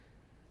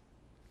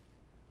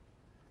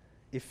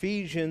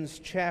Ephesians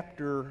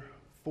chapter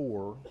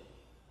 4.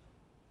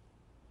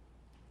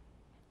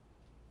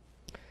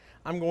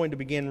 I'm going to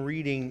begin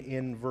reading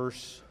in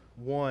verse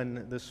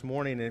 1 this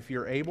morning, and if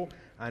you're able,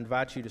 I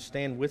invite you to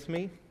stand with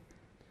me.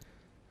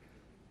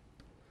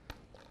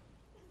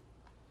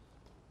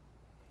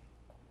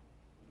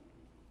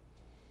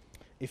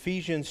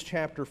 Ephesians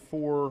chapter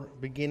 4,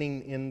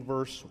 beginning in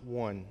verse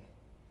 1.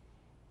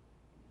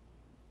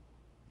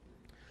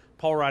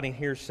 Paul writing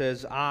here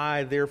says,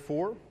 I,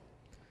 therefore,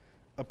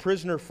 a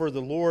prisoner for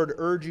the Lord,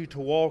 urge you to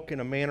walk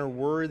in a manner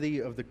worthy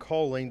of the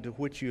calling to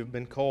which you have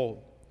been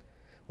called,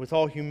 with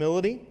all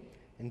humility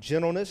and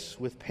gentleness,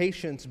 with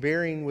patience,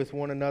 bearing with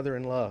one another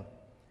in love,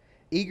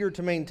 eager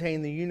to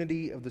maintain the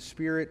unity of the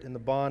Spirit in the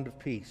bond of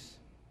peace.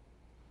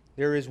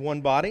 There is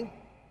one body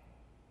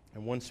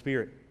and one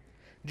Spirit,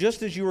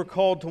 just as you were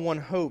called to one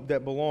hope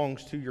that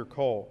belongs to your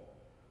call,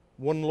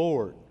 one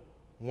Lord,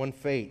 one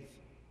faith,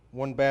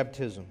 one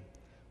baptism,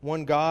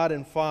 one God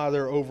and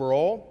Father over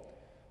all,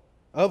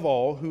 of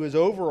all, who is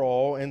over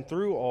all and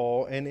through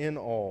all and in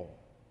all.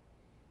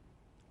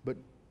 But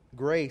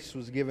grace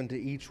was given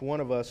to each one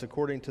of us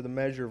according to the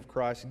measure of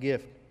Christ's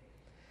gift.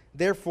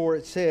 Therefore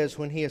it says,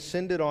 when he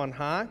ascended on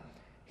high,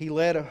 he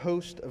led a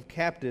host of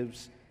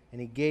captives, and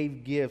he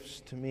gave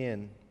gifts to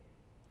men.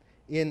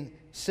 In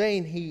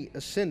saying he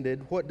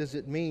ascended, what does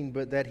it mean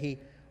but that he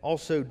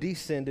also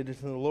descended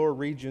into the lower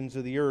regions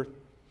of the earth?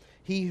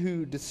 He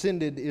who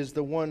descended is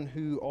the one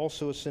who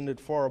also ascended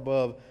far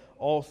above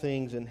all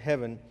things in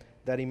heaven,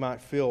 that he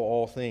might fill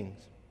all things.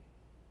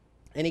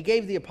 And he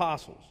gave the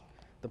apostles,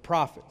 the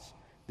prophets,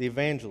 the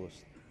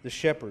evangelists, the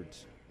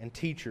shepherds, and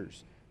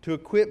teachers to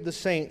equip the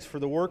saints for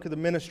the work of the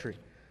ministry,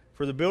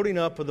 for the building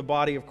up of the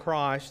body of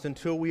Christ,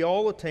 until we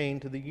all attain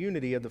to the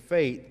unity of the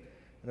faith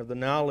and of the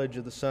knowledge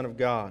of the Son of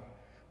God,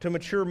 to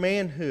mature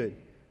manhood,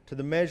 to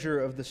the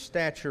measure of the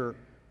stature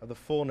of the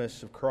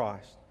fullness of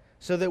Christ,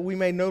 so that we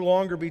may no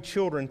longer be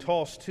children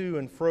tossed to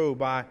and fro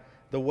by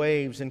the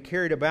waves and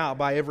carried about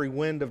by every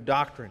wind of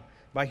doctrine,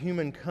 by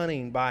human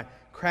cunning, by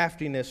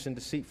craftiness and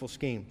deceitful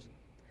schemes.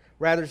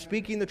 Rather,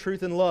 speaking the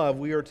truth in love,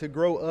 we are to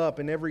grow up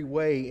in every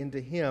way into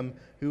Him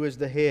who is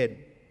the head,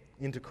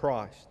 into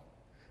Christ,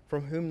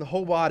 from whom the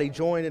whole body,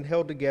 joined and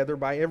held together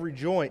by every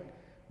joint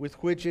with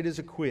which it is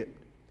equipped,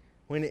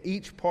 when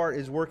each part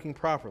is working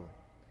properly,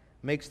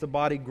 makes the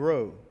body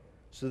grow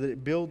so that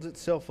it builds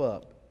itself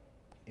up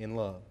in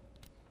love.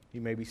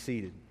 You may be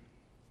seated.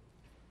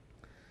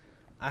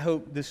 I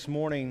hope this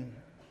morning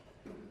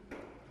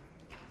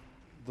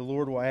the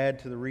Lord will add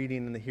to the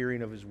reading and the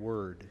hearing of His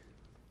Word.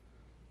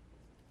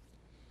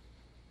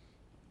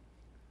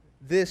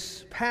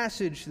 This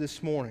passage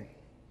this morning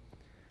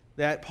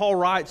that Paul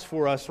writes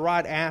for us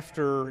right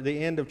after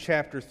the end of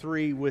chapter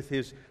 3 with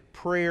his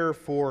prayer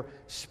for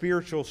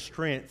spiritual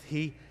strength,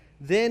 he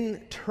then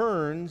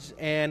turns,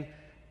 and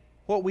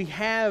what we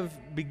have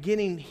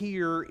beginning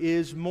here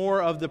is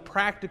more of the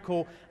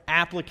practical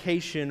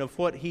application of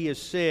what he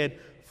has said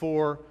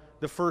for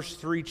the first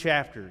 3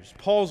 chapters.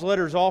 Paul's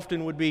letters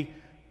often would be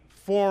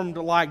formed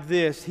like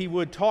this. He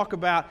would talk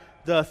about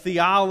the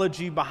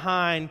theology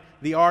behind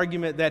the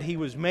argument that he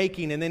was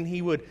making, and then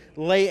he would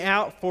lay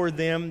out for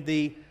them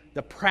the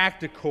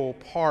practical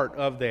part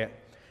of that.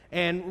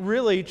 And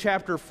really,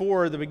 chapter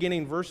 4, the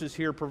beginning verses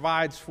here,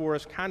 provides for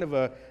us kind of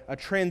a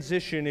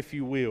transition, if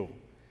you will,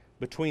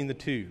 between the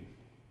two.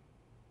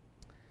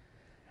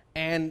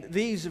 And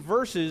these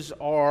verses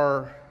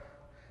are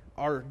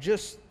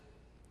just,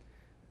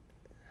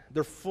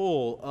 they're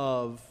full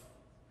of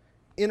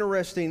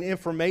interesting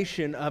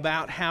information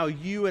about how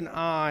you and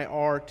I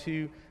are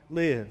to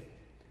live.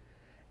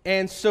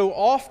 And so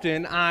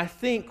often, I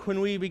think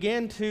when we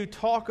begin to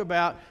talk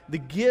about the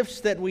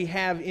gifts that we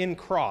have in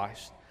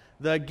Christ,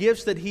 the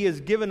gifts that He has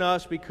given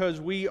us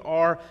because we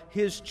are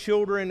His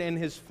children and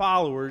His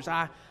followers,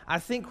 I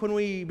think when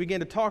we begin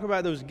to talk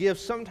about those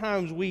gifts,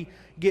 sometimes we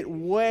get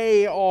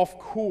way off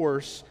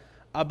course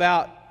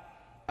about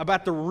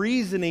the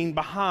reasoning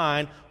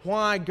behind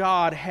why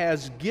God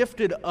has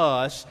gifted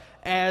us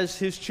as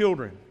His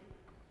children.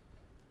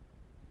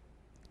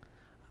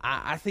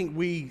 I think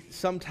we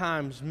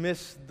sometimes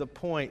miss the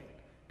point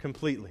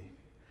completely.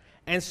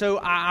 And so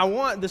I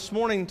want this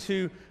morning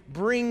to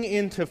bring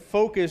into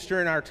focus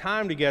during our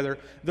time together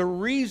the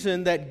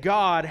reason that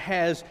God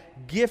has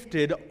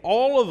gifted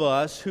all of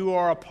us who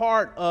are a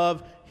part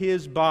of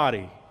His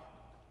body.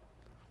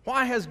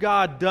 Why has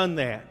God done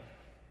that?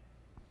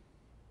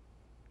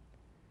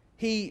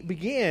 He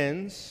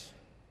begins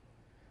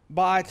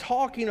by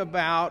talking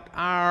about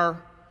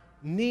our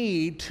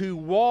need to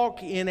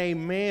walk in a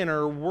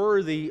manner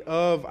worthy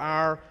of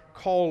our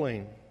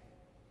calling.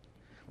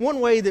 One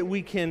way that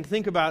we can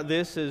think about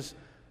this is,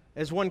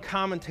 as one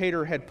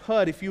commentator had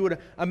put, if you would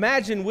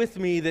imagine with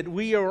me that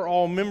we are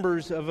all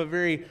members of a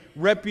very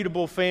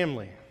reputable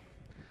family.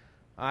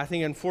 I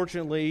think,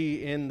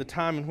 unfortunately, in the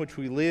time in which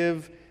we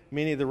live,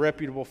 many of the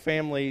reputable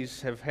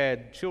families have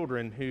had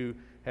children who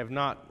have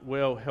not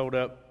well held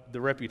up the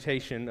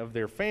reputation of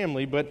their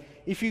family. But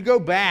if you go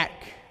back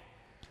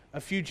a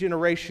few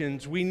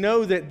generations, we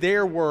know that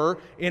there were,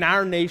 in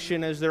our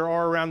nation as there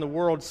are around the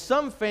world,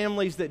 some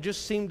families that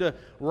just seem to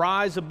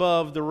rise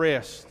above the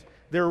rest.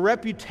 Their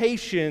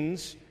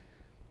reputations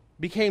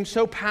became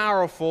so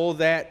powerful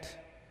that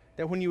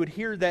when you would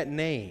hear that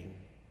name,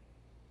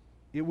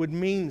 it would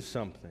mean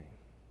something.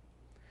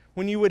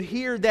 When you would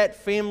hear that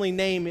family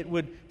name, it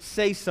would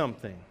say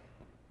something.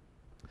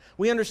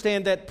 We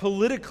understand that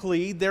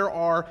politically there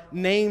are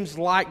names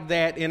like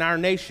that in our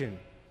nation.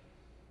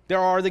 There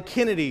are the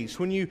Kennedys.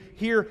 When you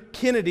hear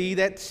Kennedy,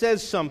 that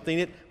says something.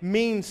 It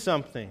means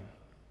something.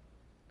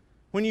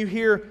 When you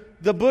hear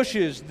the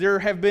Bushes, there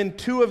have been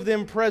 2 of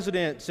them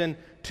presidents and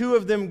 2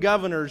 of them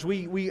governors.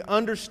 We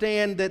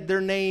understand that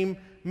their name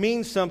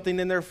means something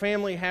and their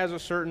family has a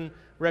certain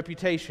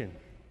reputation.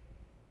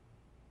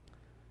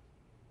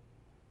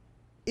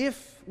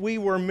 If we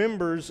were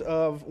members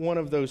of one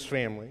of those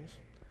families,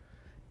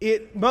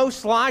 it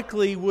most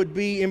likely would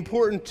be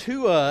important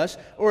to us,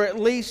 or at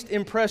least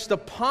impressed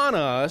upon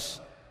us,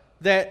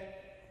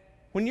 that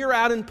when you're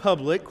out in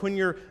public, when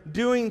you're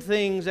doing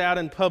things out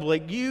in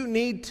public, you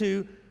need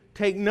to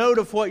take note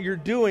of what you're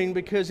doing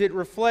because it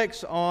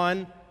reflects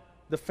on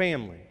the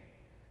family.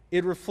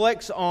 It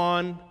reflects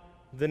on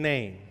the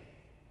name.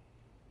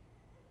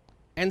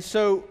 And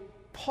so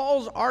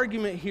Paul's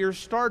argument here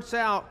starts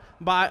out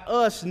by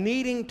us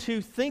needing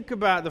to think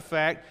about the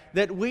fact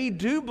that we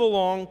do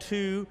belong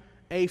to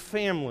a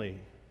family.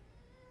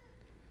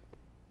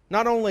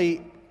 Not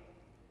only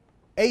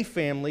a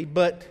family,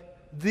 but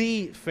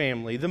the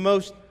family, the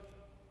most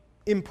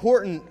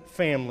important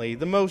family,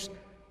 the most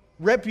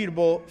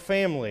reputable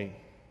family.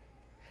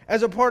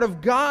 As a part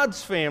of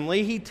God's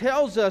family, he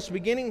tells us,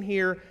 beginning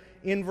here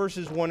in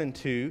verses 1 and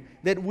 2,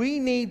 that we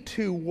need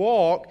to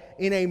walk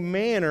in a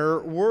manner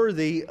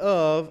worthy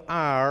of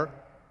our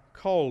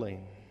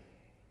calling.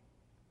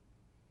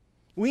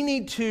 We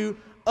need to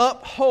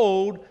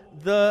uphold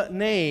the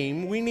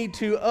name. We need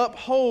to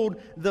uphold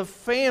the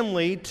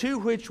family to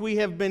which we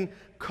have been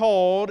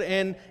called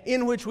and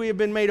in which we have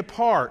been made a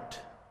part.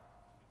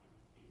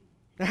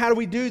 Now, how do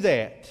we do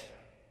that?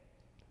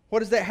 What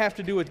does that have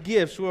to do with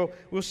gifts? Well,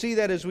 we'll see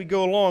that as we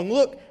go along.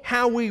 Look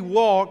how we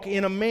walk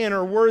in a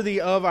manner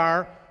worthy of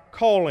our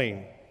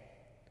calling.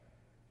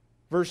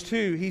 Verse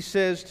 2, he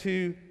says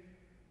to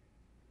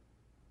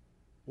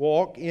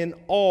walk in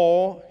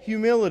all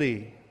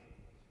humility.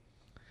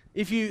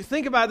 If you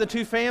think about the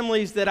 2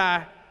 families that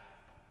I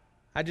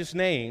just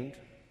named,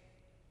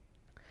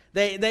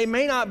 they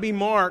may not be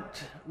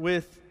marked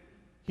with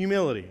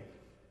humility.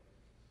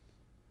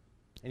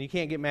 And you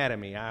can't get mad at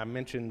me. I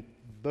mentioned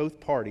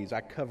both parties.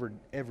 I covered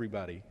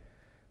everybody.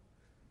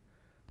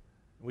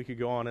 We could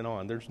go on and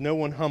on. There's no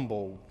one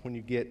humble when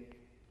you get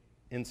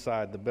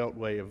inside the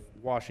beltway of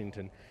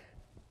Washington.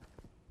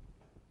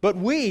 But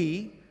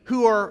we,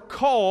 who are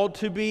called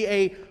to be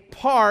a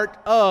part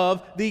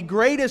of the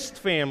greatest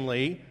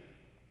family,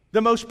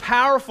 the most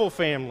powerful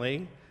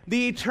family,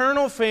 the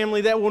eternal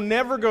family that will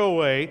never go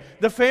away,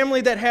 the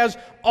family that has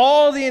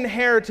all the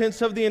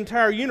inheritance of the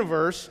entire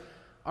universe,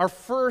 are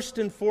first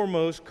and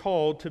foremost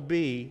called to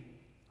be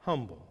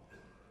humble.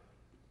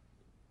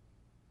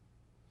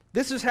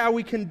 This is how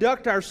we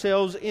conduct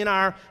ourselves in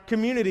our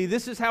community.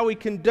 This is how we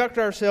conduct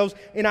ourselves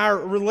in our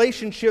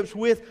relationships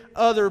with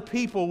other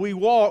people. We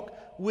walk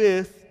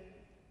with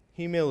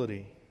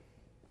humility.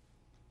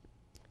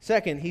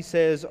 Second, he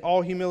says,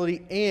 all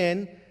humility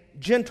and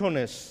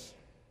gentleness.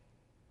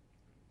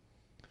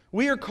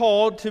 We are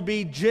called to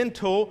be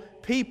gentle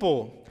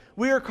people.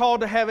 We are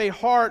called to have a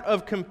heart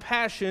of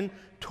compassion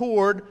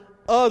toward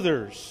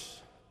others.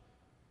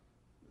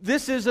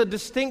 This is a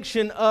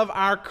distinction of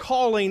our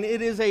calling.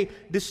 It is a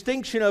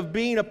distinction of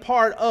being a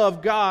part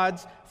of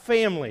God's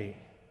family.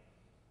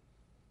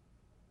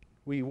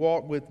 We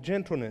walk with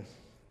gentleness.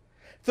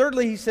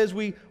 Thirdly, he says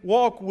we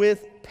walk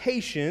with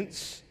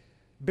patience,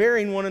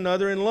 bearing one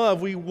another in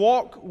love. We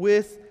walk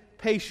with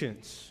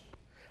patience.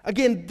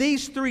 Again,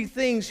 these 3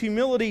 things,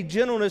 humility,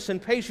 gentleness,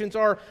 and patience,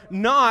 are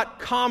not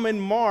common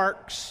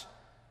marks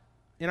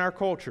in our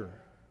culture.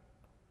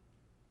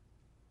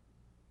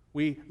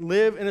 We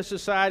live in a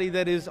society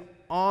that is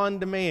on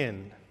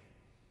demand.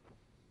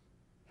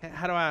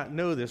 How do I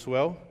know this?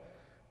 Well,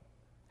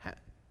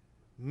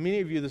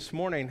 many of you this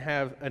morning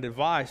have a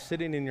device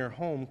sitting in your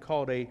home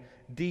called a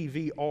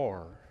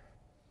DVR.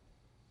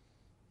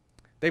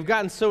 They've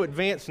gotten so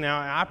advanced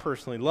now, and I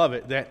personally love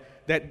it,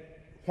 that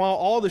while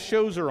all the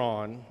shows are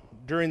on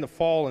during the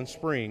fall and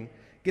spring,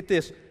 get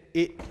this,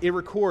 it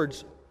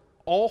records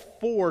all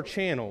 4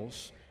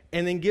 channels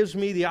and then gives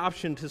me the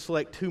option to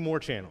select 2 more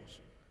channels.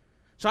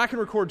 So I can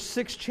record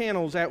 6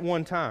 channels at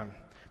one time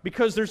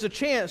because there's a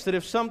chance that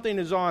if something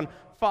is on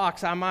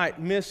Fox, I might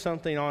miss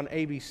something on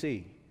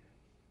ABC.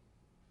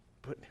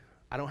 But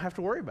I don't have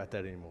to worry about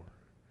that anymore.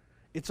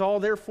 It's all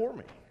there for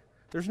me.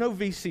 There's no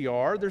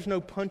VCR. There's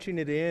no punching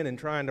it in and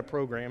trying to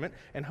program it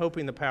and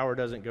hoping the power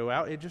doesn't go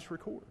out. It just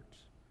records.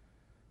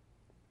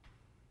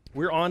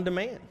 We're on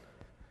demand.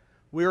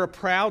 We're a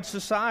proud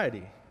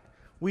society.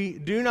 We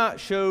do not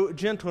show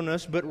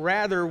gentleness, but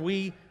rather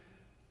we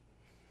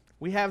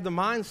We have the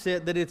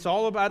mindset that it's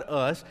all about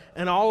us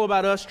and all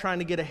about us trying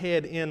to get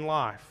ahead in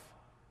life.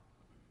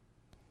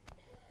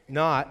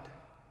 Not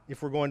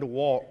if we're going to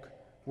walk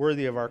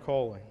worthy of our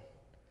calling.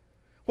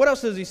 What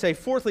else does he say?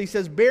 Fourthly, he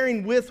says,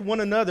 bearing with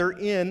one another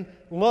in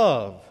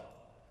love.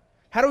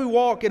 How do we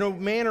walk in a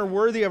manner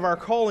worthy of our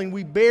calling?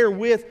 We bear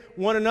with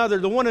one another.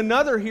 The one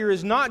another here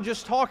is not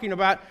just talking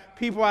about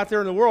people out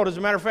there in the world. As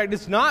a matter of fact,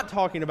 it's not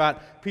talking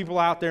about people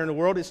out there in the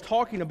world. It's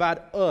talking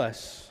about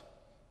us.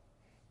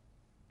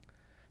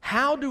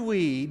 How do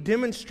we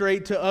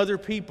demonstrate to other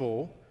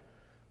people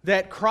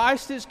that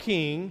Christ is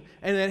King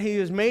and that He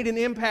has made an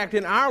impact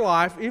in our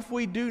life if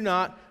we do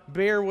not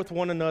bear with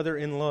one another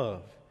in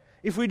love?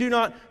 If we do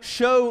not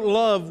show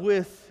love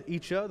with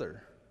each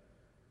other?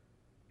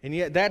 And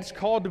yet that's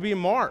called to be a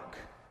mark.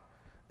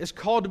 It's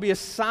called to be a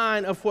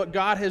sign of what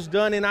God has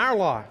done in our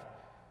life.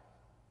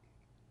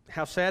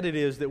 How sad it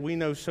is that we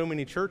know so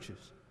many churches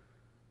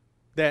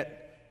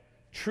that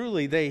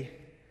truly they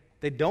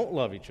don't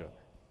love each other.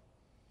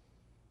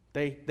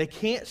 They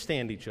can't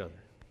stand each other.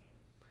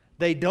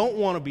 They don't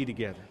want to be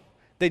together.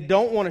 They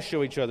don't want to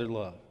show each other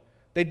love.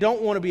 They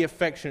don't want to be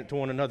affectionate to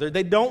one another.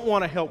 They don't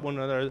want to help one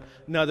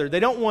another. They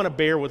don't want to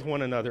bear with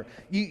one another.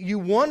 You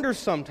wonder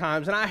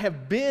sometimes, and I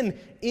have been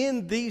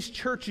in these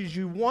churches,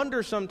 you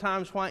wonder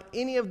sometimes why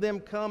any of them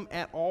come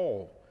at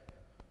all.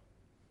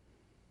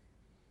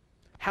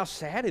 How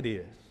sad it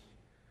is.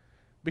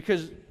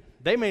 Because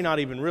they may not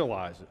even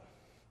realize it.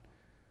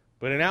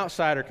 But an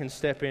outsider can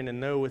step in and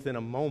know within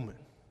a moment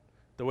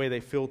the way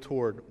they feel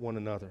toward one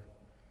another.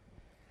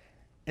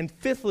 And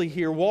fifthly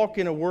here, walk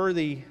in a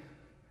worthy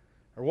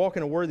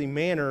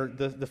manner.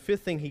 The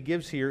fifth thing he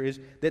gives here is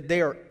that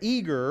they are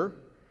eager.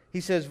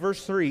 He says,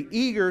 verse 3,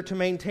 eager to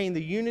maintain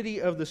the unity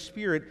of the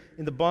Spirit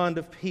in the bond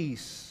of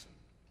peace.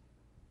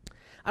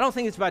 I don't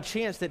think it's by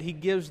chance that he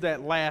gives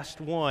that last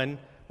one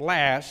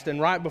last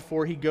and right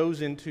before he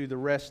goes into the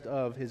rest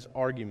of his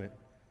argument.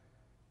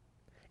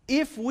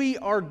 If we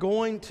are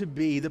going to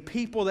be the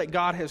people that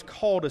God has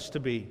called us to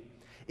be,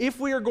 if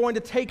we are going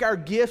to take our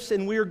gifts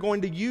and we are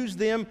going to use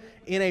them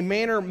in a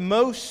manner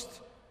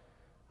most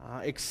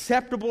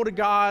acceptable to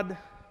God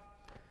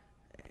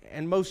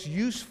and most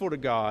useful to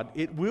God,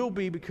 it will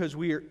be because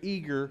we are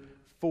eager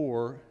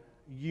for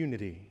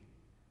unity.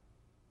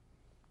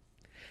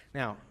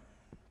 Now,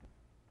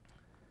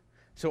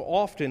 so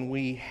often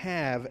we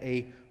have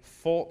a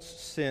false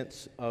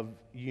sense of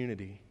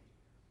unity.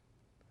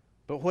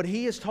 But what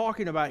he is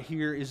talking about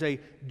here is a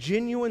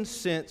genuine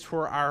sense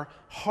where our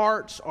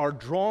hearts are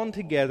drawn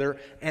together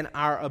and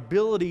our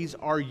abilities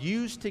are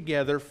used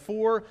together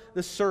for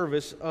the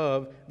service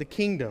of the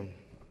kingdom.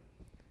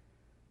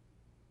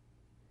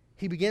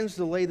 He begins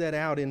to lay that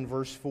out in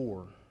verse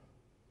 4.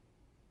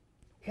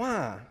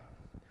 Why?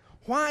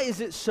 Why is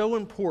it so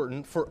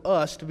important for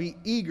us to be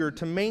eager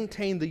to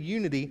maintain the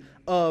unity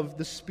of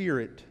the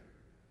Spirit?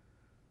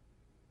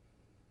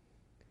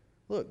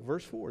 Look,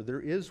 verse 4. There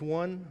is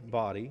one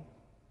body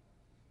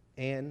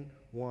and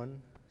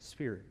one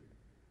Spirit.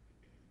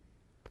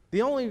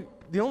 The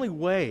only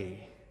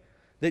way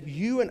that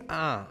you and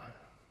I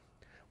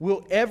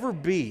will ever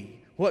be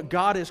what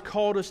God has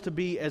called us to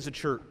be as a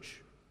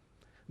church,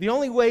 the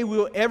only way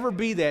we'll ever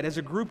be that as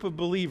a group of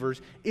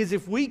believers is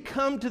if we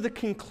come to the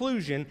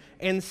conclusion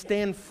and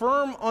stand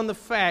firm on the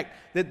fact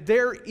that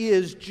there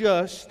is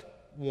just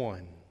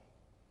one.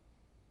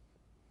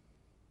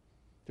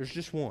 There's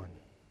just one.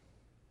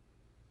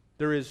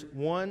 There is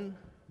one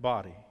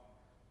body.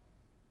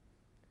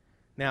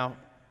 Now,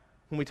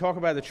 when we talk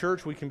about the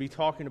church, we can be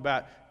talking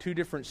about two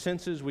different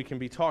senses. We can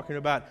be talking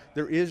about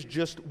there is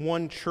just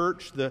one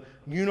church, the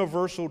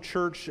universal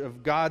church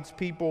of God's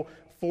people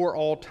for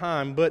all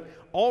time. But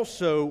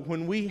also,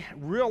 when we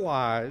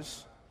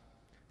realize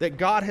that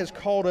God has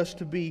called us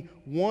to be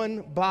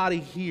one body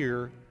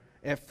here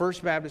at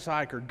First Baptist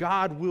Iker,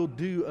 God will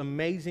do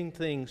amazing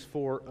things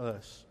for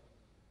us.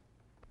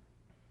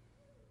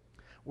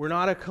 We're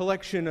not a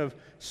collection of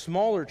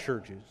smaller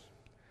churches.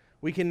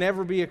 We can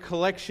never be a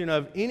collection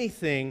of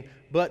anything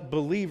but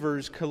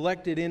believers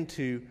collected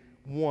into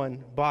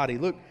one body.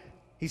 Look,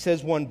 he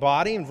says one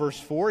body in verse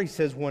 4. He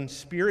says one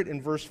Spirit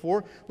in verse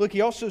 4. Look, he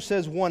also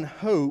says one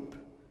hope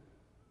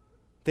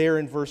there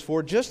in verse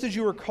 4. Just as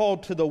you are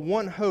called to the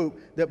one hope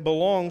that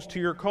belongs to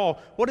your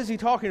call. What is he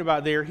talking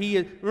about there?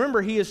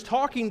 Remember, he is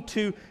talking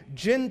to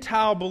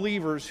Gentile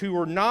believers who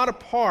were not a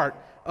part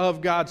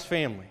of God's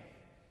family.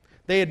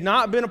 They had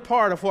not been a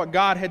part of what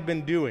God had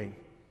been doing.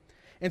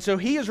 And so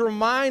he is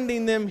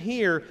reminding them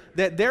here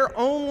that their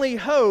only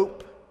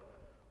hope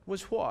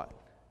was what?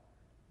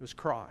 It was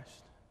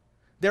Christ.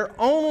 Their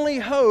only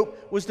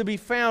hope was to be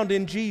found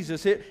in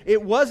Jesus.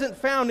 It wasn't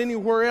found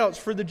anywhere else.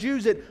 For the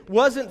Jews, it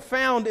wasn't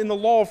found in the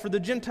law. For the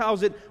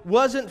Gentiles, it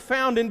wasn't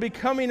found in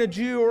becoming a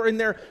Jew or in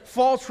their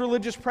false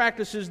religious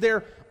practices.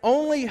 Their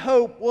only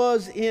hope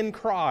was in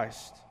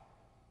Christ.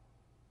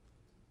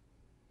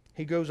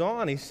 He goes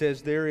on, he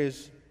says there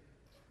is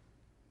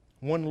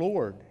one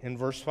Lord in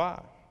verse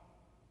 5.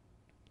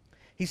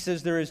 He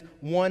says there is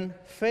one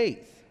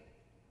faith.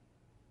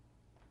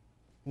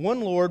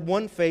 One Lord,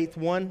 one faith,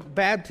 one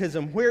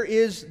baptism. Who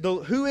is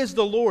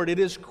the Lord? It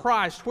is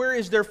Christ. Where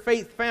is their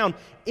faith found?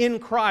 In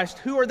Christ.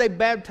 Who are they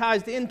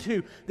baptized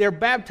into? They're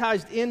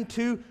baptized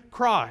into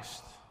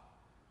Christ.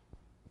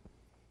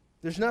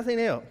 There's nothing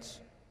else.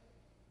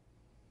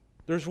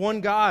 There's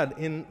one God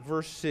in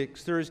verse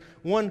 6. There is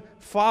one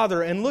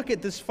Father. And look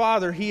at this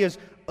Father. He is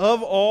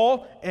of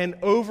all and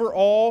over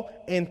all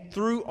and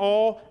through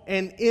all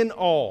and in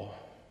all.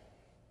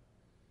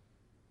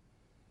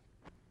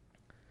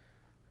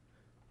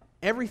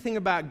 Everything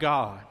about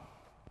God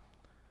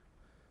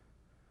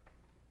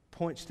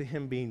points to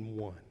Him being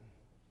one.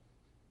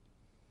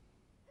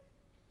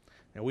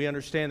 Now we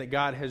understand that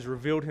God has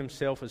revealed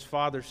Himself as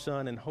Father,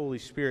 Son, and Holy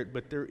Spirit,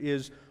 but there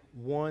is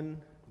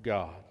one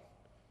God.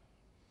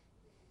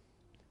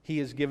 He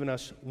has given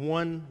us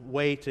one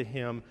way to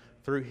Him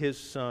through His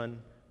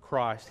Son,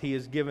 Christ. He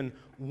has given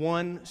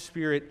one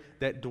Spirit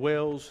that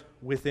dwells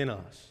within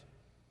us.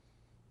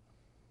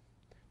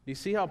 Do you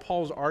see how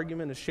Paul's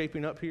argument is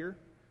shaping up here?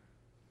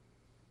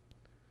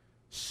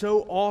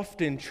 So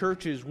often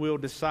churches will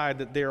decide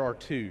that there are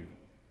two,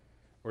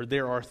 or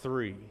there are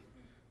three,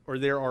 or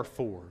there are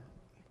four.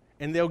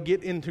 And they'll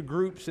get into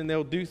groups and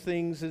they'll do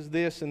things as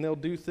this and they'll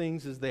do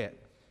things as that.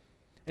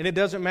 And it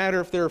doesn't matter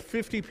if there are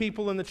 50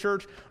 people in the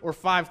church or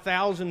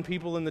 5,000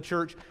 people in the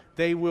church,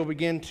 they will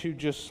begin to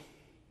just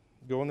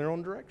go in their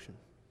own direction,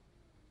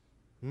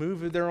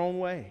 move their own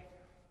way.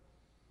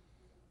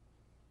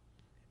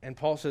 And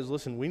Paul says,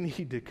 listen, we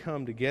need to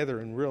come together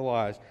and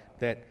realize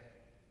that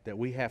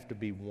we have to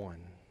be one.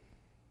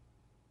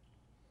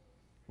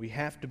 We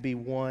have to be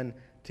one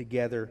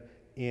together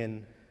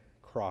in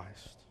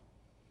Christ.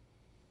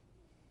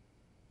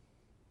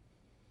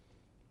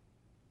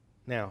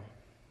 Now,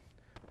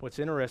 what's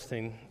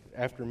interesting,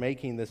 after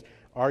making this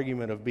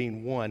argument of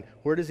being one,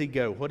 where does he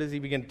go? What does he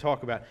begin to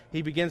talk about?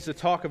 He begins to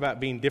talk about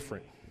being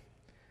different.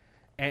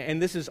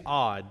 And this is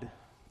odd.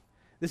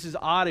 This is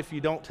odd if you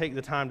don't take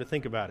the time to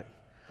think about it.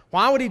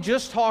 Why would he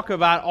just talk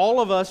about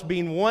all of us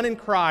being one in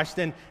Christ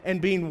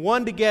and being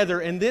one together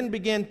and then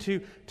begin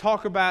to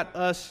talk about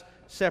us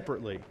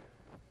separately?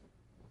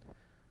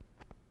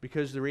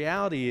 Because the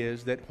reality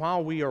is that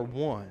while we are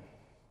one,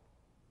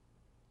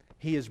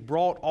 He has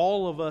brought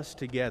all of us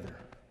together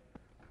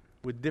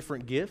with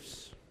different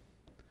gifts,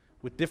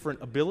 with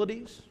different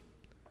abilities,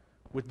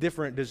 with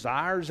different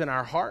desires in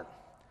our heart,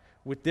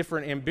 with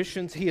different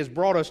ambitions. He has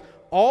brought us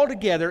all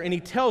together, and He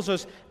tells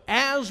us,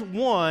 as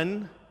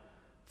one,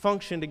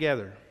 function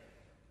together.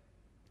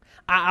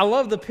 I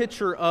love the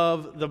picture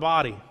of the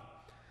body,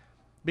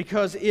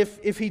 because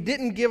if He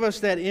didn't give us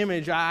that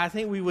image, I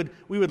think we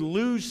would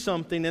lose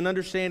something in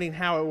understanding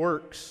how it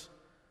works.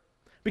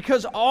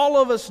 Because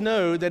all of us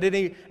know that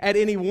at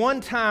any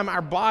one time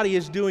our body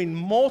is doing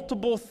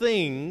multiple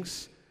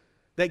things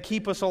that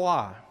keep us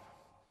alive.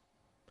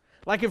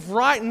 Like if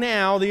right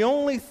now the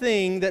only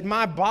thing that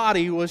my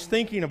body was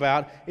thinking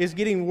about is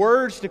getting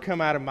words to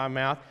come out of my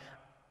mouth,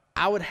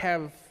 I would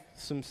have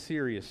some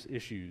serious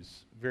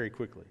issues very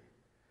quickly.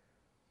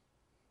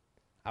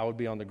 I would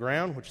be on the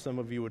ground, which some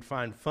of you would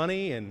find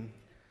funny, and,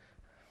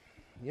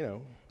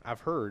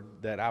 I've heard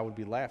that I would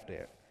be laughed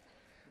at.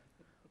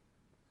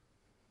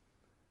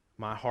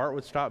 My heart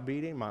would stop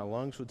beating, my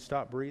lungs would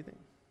stop breathing.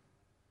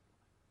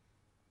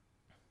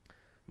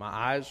 My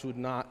eyes would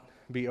not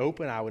be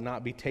open, I would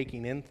not be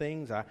taking in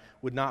things, I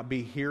would not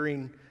be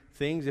hearing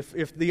things.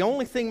 If the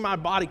only thing my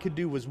body could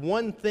do was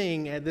one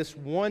thing at this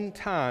one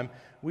time,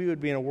 we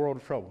would be in a world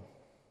of trouble.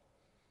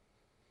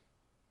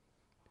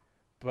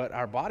 But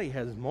our body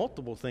has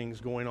multiple things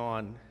going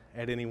on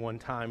at any one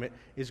time. It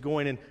is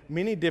going in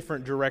many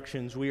different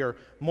directions. We are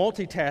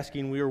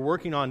multitasking. We are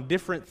working on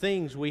different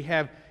things.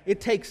 It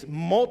takes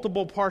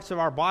multiple parts of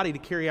our body to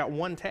carry out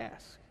one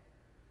task.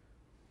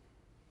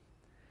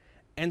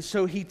 And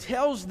so he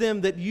tells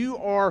them that you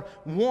are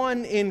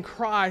one in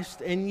Christ,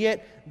 and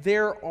yet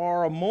there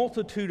are a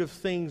multitude of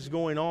things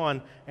going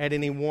on at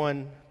any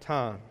one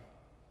time.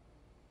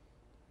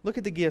 Look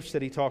at the gifts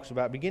that he talks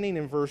about, beginning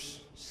in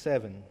verse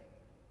 7.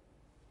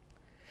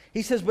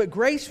 He says, "But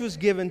grace was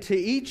given to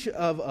each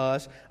of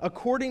us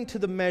according to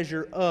the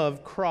measure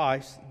of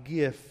Christ's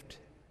gift."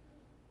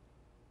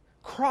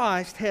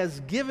 Christ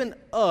has given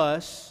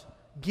us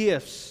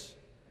gifts.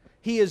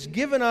 He has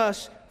given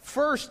us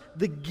first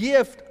the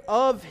gift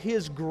of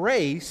His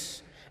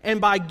grace, and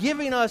by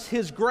giving us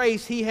His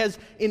grace, He has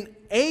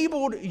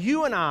enabled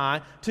you and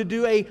I to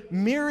do a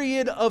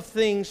myriad of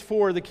things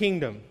for the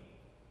kingdom.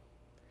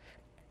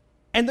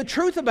 And the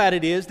truth about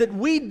it is that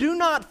we do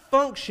not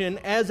function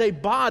as a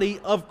body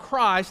of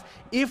Christ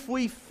if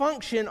we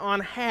function on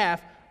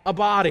half a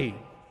body.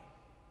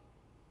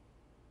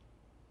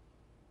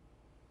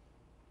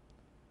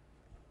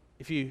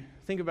 If you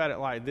think about it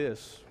like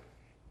this,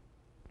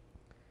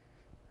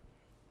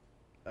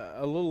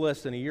 a little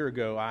less than a year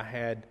ago, I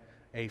had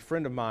a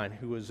friend of mine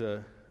who was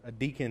a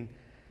deacon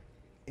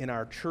in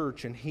our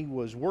church, and he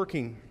was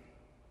working.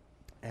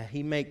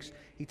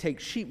 He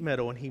takes sheet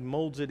metal and he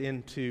molds it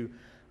into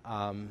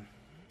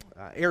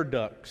air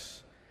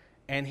ducts,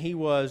 and he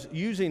was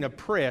using a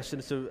press,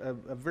 and it's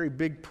a very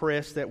big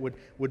press that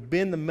would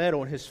bend the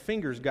metal, and his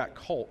fingers got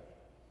caught.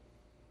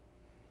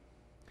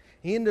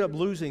 He ended up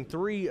losing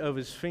 3 of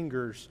his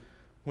fingers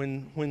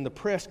when the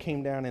press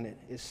came down and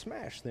it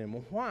smashed them.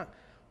 Well,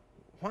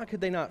 why could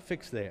they not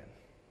fix that?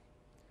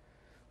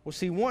 Well,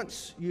 see,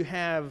 once you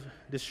have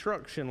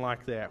destruction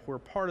like that, where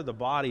part of the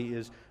body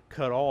is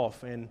cut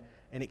off and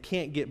it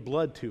can't get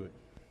blood to it,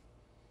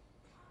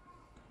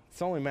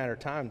 it's only a matter of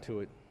time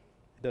till it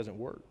doesn't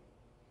work.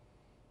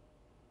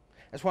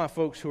 That's why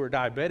folks who are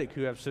diabetic,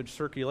 who have such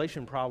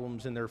circulation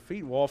problems in their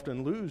feet, will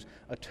often lose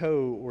a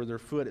toe or their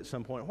foot at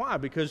some point. Why?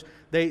 Because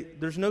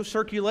there's no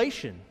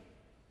circulation.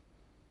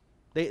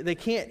 They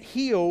can't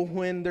heal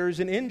when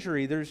there's an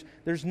injury.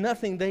 There's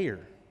nothing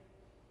there.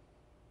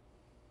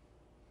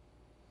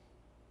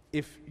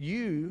 If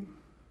you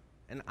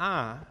and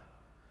I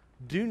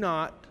do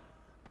not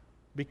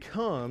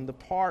become the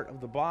part of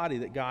the body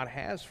that God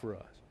has for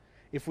us,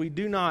 if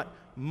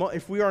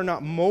we are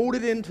not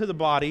molded into the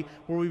body,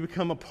 where we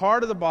become a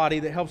part of the body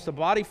that helps the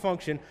body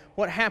function,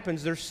 what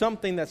happens? There's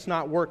something that's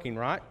not working,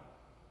 right?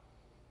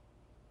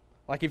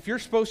 Like if you're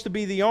supposed to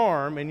be the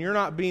arm and you're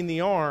not being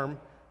the arm,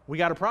 we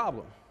got a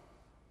problem.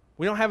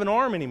 We don't have an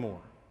arm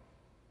anymore.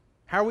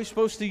 How are we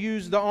supposed to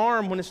use the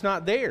arm when it's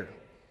not there?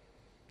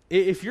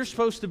 If you're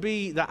supposed to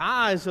be the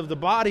eyes of the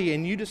body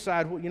and you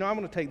decide, well, I'm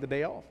going to take the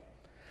day off.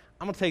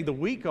 I'm going to take the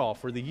week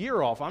off or the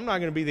year off. I'm not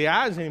going to be the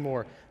eyes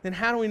anymore. Then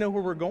how do we know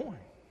where we're going?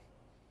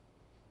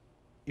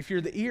 If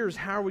you're the ears,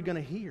 how are we going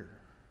to hear?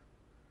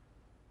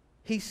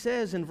 He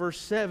says in verse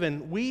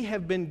 7, we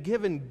have been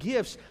given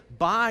gifts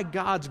by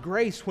God's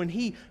grace. When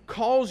He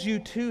calls you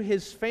to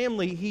His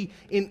family, He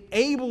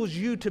enables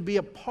you to be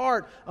a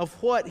part of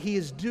what He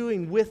is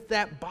doing with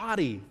that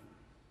body.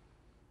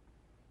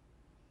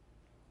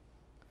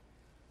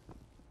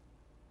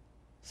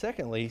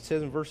 Secondly, he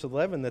says in verse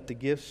 11 that the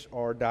gifts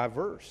are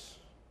diverse.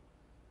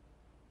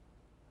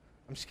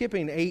 I'm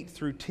skipping 8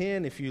 through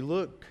 10. If you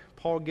look,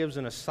 Paul gives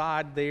an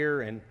aside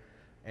there,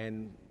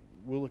 and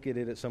we'll look at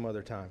it at some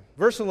other time.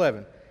 Verse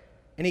 11,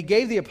 and He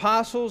gave the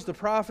apostles, the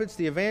prophets,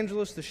 the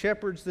evangelists, the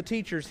shepherds, the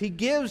teachers. He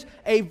gives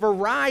a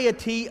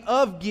variety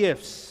of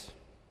gifts.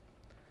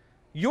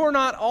 You're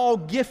not all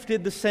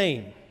gifted the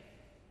same.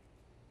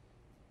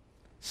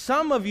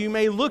 Some of you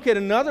may look at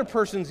another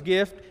person's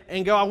gift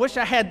and go, I wish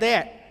I had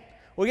that.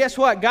 Well, guess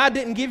what? God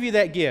didn't give you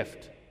that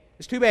gift.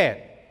 It's too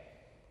bad.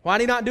 Why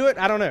did He not do it?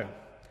 I don't know.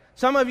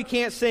 Some of you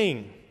can't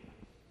sing.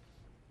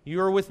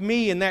 You are with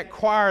me in that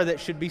choir that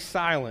should be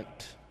silent.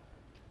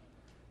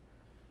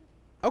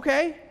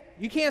 Okay,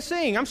 you can't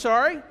sing. I'm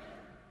sorry.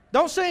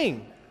 Don't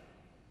sing.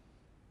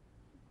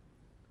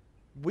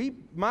 We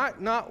might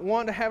not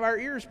want to have our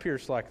ears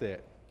pierced like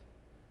that.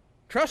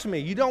 Trust me,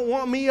 you don't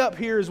want me up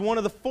here as one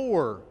of the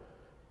 4,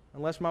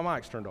 unless my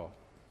mic's turned off.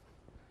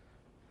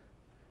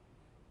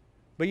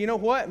 But you know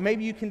what?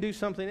 Maybe you can do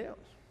something else.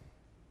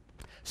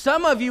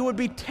 Some of you would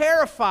be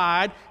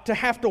terrified to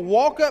have to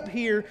walk up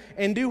here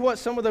and do what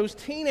some of those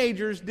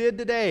teenagers did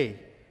today,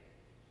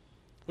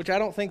 which I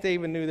don't think they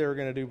even knew they were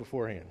going to do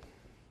beforehand,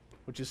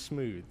 which is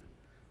smooth.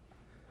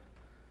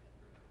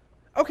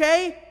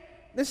 Okay,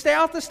 then stay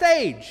off the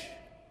stage.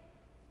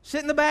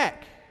 Sit in the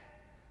back.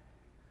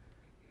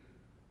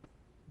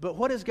 But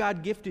what has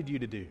God gifted you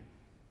to do?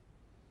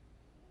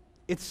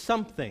 It's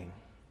something.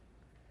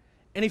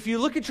 And if you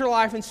look at your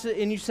life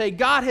and you say,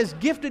 God has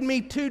gifted me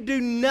to do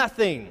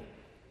nothing,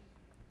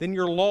 then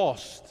you're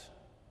lost.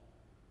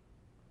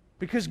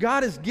 Because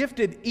God has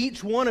gifted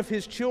each one of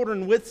His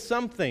children with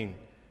something.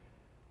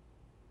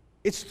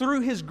 It's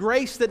through His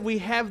grace that we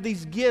have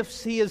these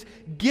gifts. He has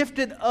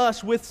gifted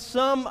us with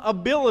some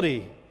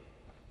ability.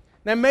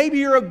 Now, maybe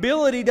your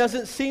ability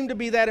doesn't seem to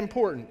be that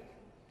important.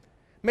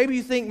 Maybe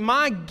you think,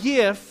 my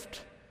gift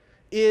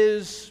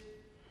is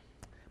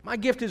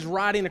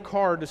writing a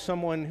card to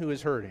someone who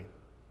is hurting.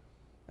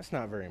 That's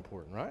not very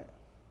important, right?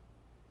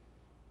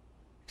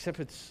 Except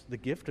it's the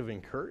gift of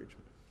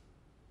encouragement.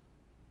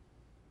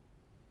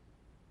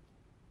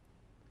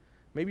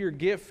 Maybe your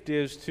gift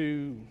is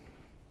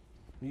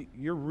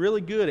you're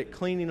really good at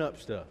cleaning up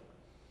stuff.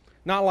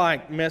 Not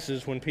like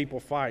messes when people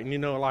fight,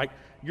 like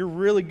you're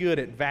really good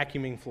at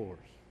vacuuming floors.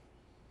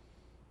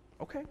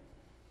 Okay.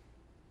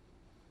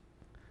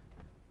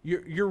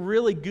 You're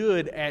really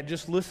good at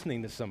just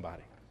listening to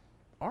somebody.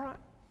 All right.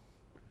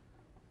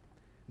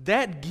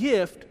 That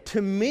gift,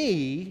 to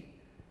me,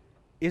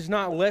 is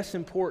not less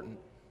important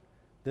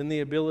than the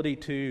ability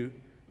to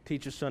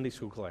teach a Sunday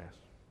school class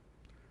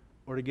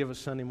or to give a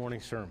Sunday morning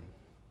sermon.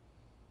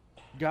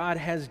 God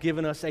has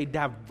given us a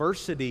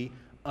diversity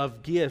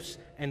of gifts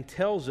and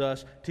tells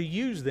us to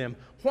use them.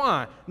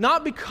 Why?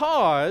 Not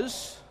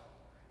because,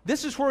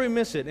 this is where we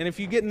miss it, and if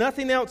you get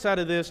nothing else out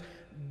of this,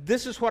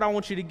 this is what I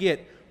want you to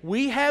get.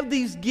 We have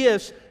these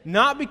gifts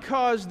not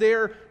because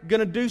they're going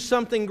to do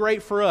something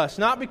great for us,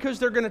 not because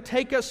they're going to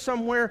take us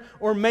somewhere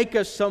or make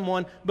us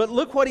someone, but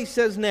look what he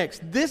says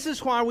next. This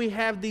is why we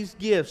have these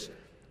gifts.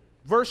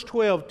 Verse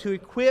 12, to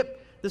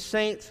equip the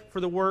saints for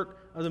the work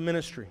of the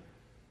ministry.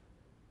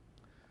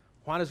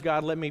 Why does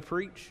God let me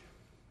preach?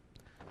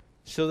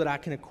 so that I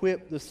can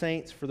equip the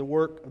saints for the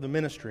work of the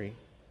ministry.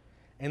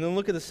 And then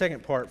look at the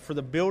second part, for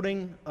the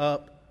building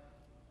up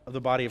of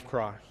the body of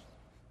Christ.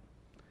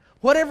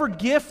 Whatever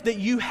gift that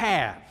you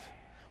have,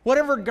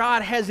 whatever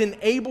God has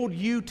enabled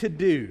you to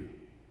do,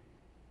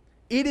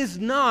 it is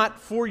not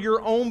for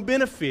your own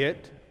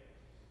benefit.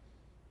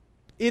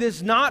 It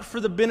is not for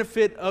the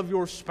benefit of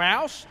your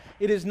spouse.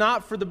 It is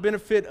not for the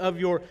benefit of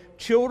your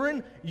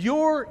children.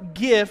 Your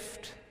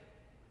gift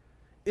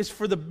is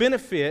for the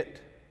benefit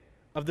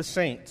of the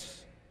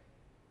saints.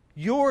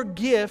 Your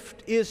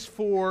gift is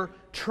for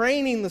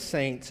training the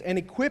saints and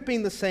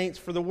equipping the saints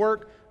for the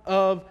work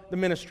of the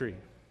ministry.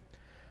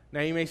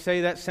 Now you may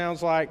say that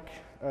sounds like,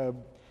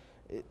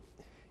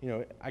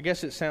 I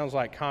guess it sounds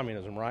like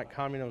communism, right?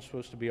 Communism is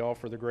supposed to be all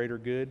for the greater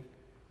good.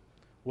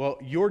 Well,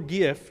 your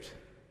gift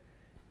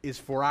is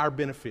for our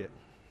benefit.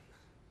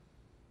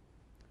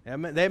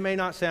 That may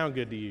not sound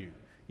good to you.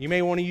 You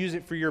may want to use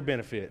it for your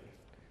benefit.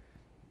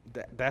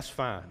 That's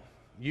fine.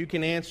 You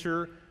can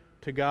answer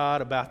to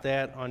God about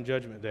that on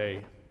Judgment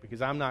Day,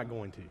 because I'm not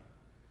going to.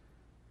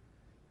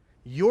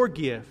 Your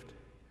gift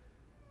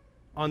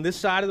on this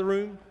side of the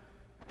room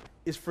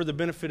is for the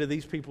benefit of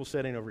these people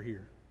sitting over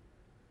here.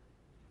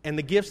 And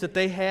the gifts that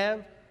they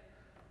have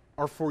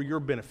are for your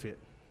benefit.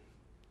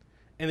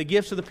 And the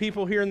gifts of the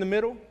people here in the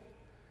middle,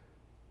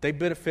 they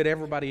benefit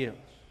everybody else.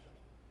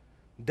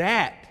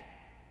 That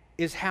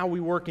is how we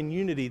work in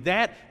unity.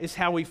 That is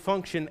how we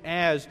function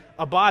as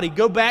a body.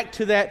 Go back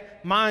to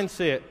that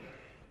mindset.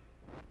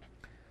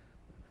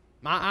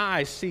 My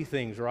eyes see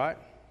things, right?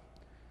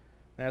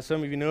 Now,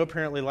 some of you know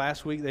apparently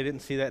last week they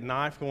didn't see that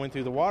knife going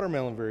through the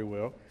watermelon very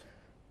well.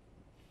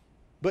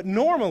 But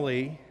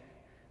normally,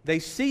 they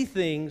see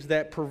things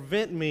that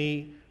prevent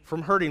me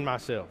from hurting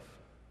myself.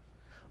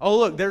 Oh,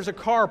 look, there's a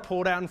car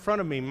pulled out in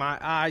front of me. My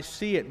eyes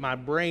see it. My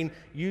brain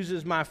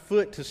uses my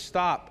foot to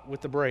stop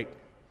with the brake.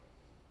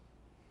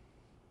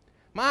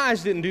 My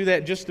eyes didn't do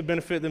that just to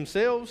benefit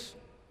themselves.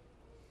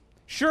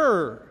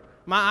 Sure,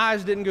 my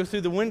eyes didn't go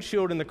through the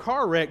windshield in the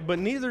car wreck, but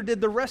neither did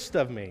the rest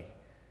of me.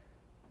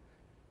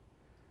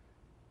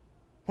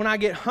 When I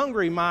get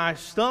hungry, my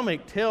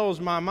stomach tells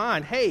my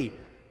mind, hey,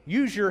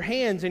 use your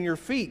hands and your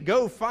feet.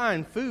 Go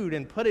find food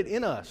and put it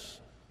in us.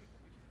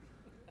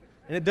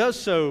 And it does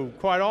so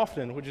quite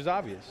often, which is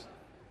obvious.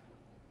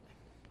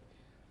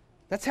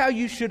 That's how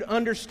you should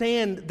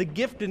understand the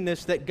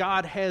giftedness that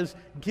God has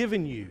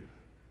given you.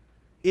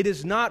 It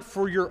is not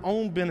for your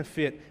own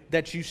benefit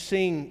that you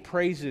sing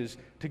praises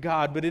to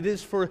God, but it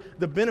is for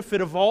the benefit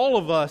of all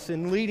of us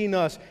in leading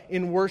us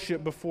in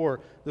worship before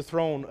the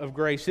throne of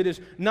grace. It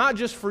is not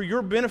just for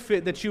your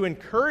benefit that you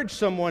encourage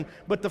someone,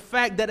 but the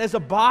fact that as a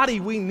body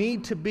we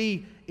need to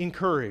be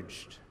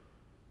encouraged.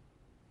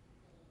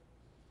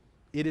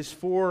 It is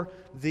for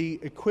the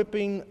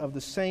equipping of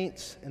the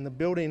saints and the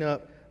building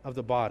up of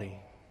the body.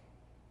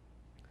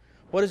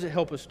 What does it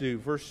help us do?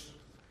 Verse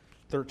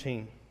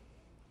 13.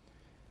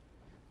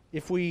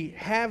 If we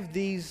have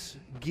these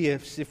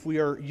gifts, if we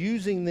are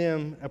using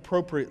them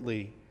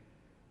appropriately,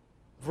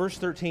 verse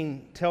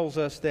 13 tells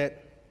us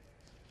that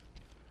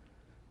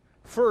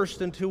first,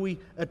 until we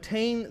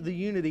attain the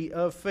unity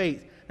of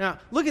faith. Now,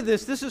 look at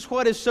this. This is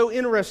what is so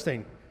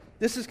interesting.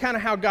 This is kind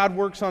of how God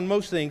works on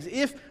most things.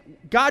 If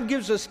God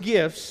gives us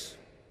gifts,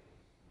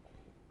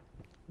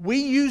 we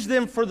use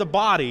them for the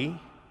body,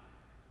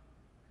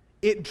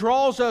 it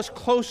draws us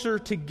closer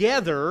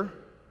together,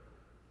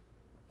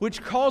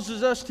 which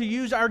causes us to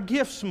use our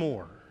gifts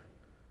more.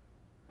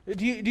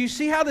 Do you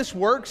see how this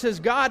works? As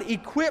God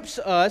equips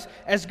us,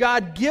 as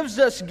God gives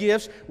us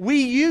gifts,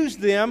 we use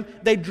them,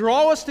 they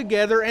draw us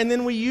together, and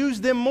then we use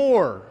them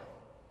more.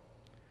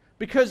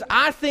 Because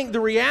I think the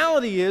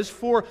reality is,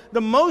 for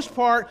the most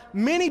part,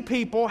 many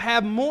people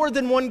have more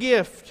than one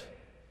gift.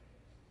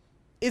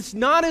 It's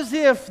not as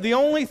if the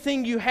only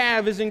thing you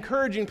have is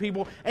encouraging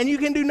people and you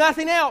can do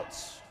nothing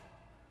else.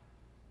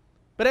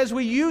 But as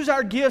we use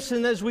our gifts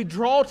and as we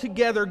draw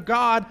together,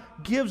 God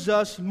gives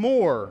us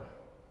more.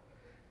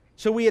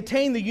 So we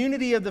attain the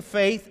unity of the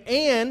faith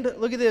and,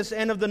 look at this,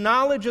 and of the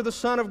knowledge of the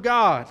Son of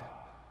God.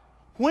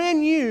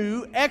 When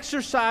you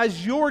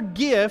exercise your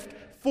gift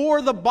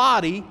for the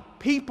body,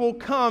 people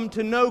come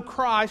to know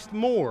Christ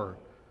more.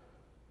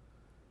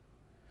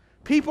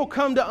 People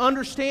come to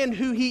understand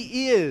who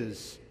He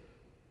is.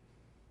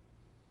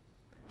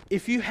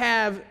 If you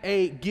have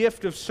a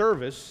gift of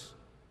service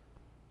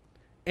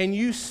and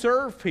you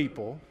serve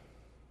people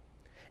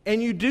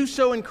and you do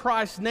so in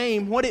Christ's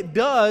name, what it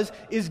does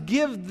is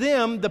give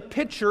them the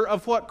picture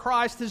of what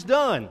Christ has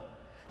done.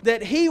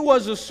 That He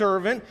was a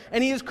servant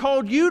and He has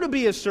called you to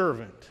be a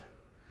servant.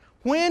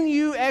 When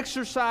you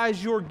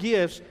exercise your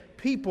gifts,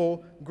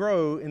 people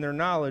grow in their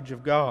knowledge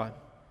of God.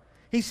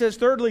 He says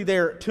thirdly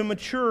there, to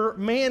mature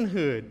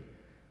manhood.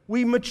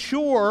 We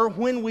mature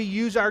when we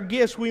use our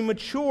gifts. We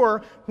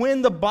mature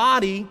when the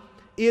body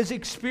is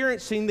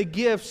experiencing the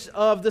gifts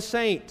of the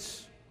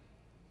saints.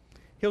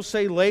 He'll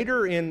say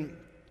later in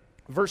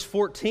verse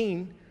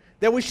 14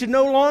 that we should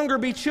no longer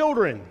be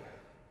children.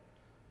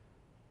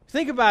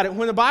 Think about it.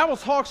 When the Bible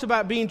talks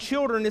about being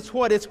children, it's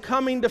what? It's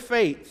coming to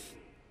faith.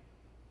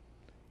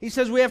 He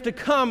says we have to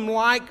come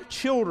like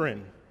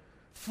children,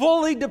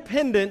 fully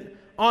dependent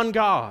on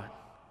God.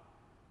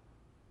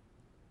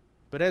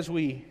 But as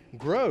we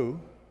grow,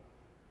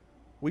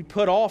 we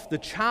put off the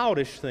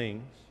childish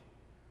things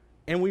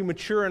and we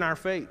mature in our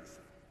faith.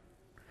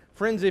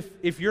 Friends,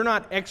 if you're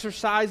not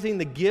exercising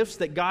the gifts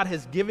that God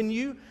has given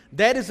you,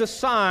 that is a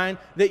sign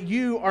that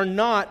you are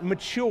not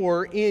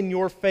mature in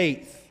your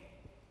faith.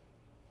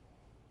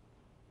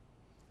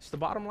 It's the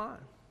bottom line.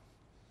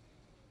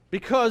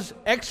 Because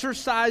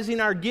exercising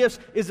our gifts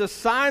is a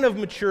sign of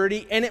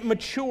maturity and it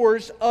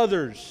matures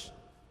others.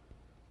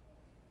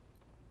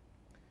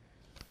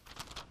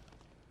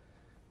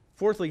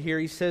 Fourthly, here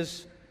he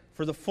says,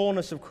 for the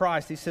fullness of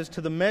Christ. He says,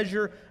 to the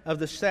measure of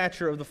the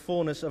stature of the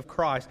fullness of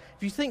Christ.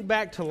 If you think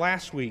back to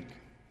last week,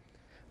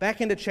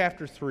 back into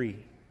chapter 3,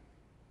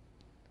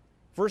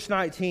 verse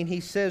 19, he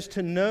says,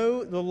 to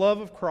know the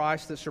love of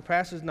Christ that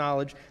surpasses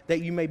knowledge,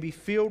 that you may be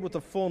filled with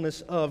the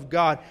fullness of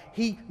God.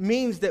 He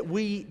means that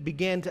we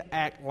begin to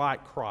act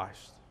like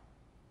Christ.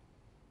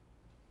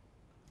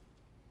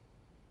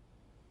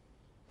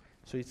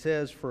 So he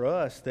says for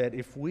us that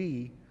if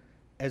we,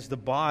 as the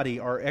body,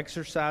 are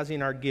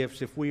exercising our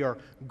gifts, if we are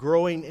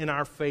growing in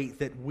our faith,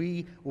 that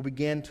we will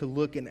begin to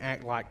look and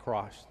act like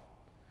Christ.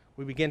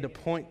 We begin to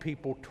point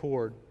people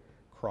toward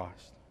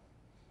Christ.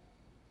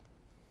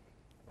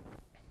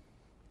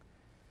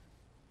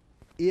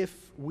 If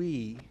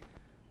we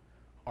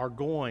are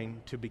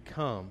going to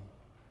become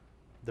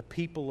the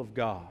people of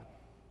God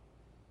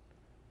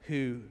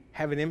who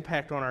have an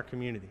impact on our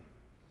community,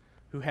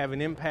 who have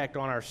an impact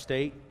on our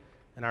state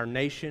and our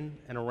nation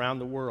and around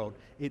the world,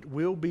 it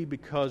will be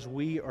because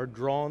we are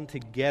drawn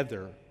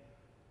together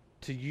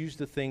to use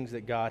the things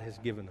that God has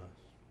given us.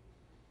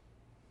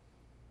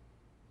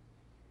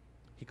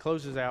 He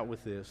closes out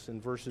with this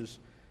in verses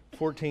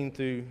 14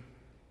 through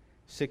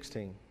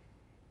 16.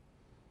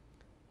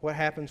 What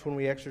happens when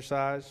we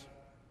exercise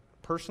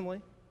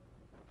personally?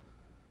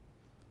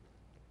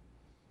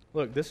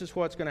 Look, this is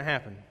what's going to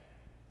happen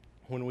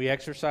when we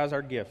exercise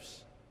our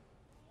gifts.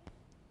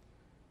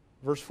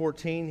 Verse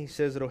 14, he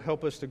says it'll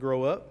help us to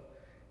grow up.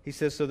 He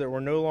says so that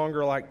we're no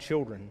longer like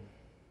children.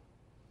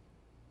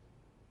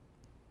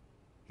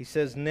 He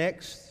says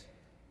next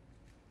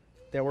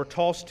that we're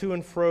tossed to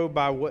and fro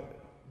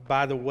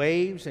by the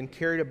waves and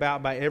carried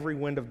about by every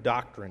wind of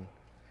doctrine.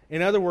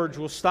 In other words,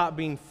 we'll stop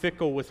being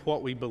fickle with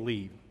what we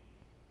believe.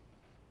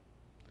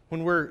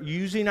 When we're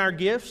using our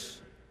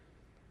gifts,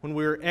 when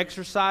we're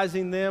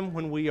exercising them,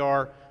 when we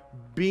are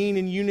being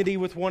in unity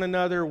with one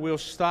another, we'll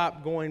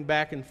stop going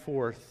back and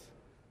forth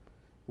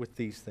with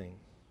these things.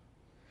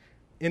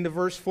 Into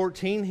verse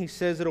 14, he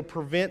says it'll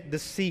prevent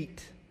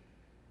deceit.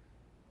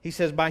 He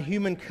says by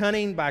human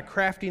cunning, by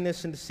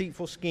craftiness and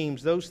deceitful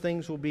schemes, those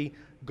things will be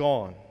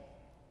gone.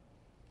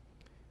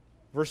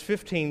 Verse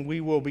 15,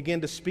 we will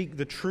begin to speak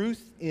the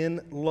truth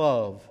in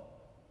love.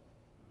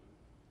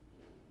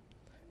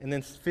 And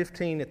then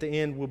 15 at the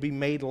end, will be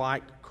made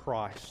like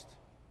Christ.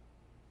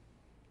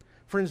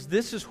 Friends,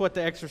 this is what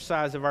the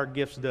exercise of our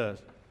gifts does.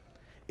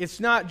 It's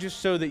not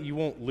just so that you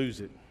won't lose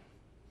it.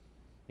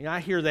 You know, I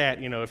hear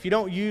that, if you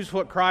don't use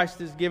what Christ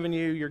has given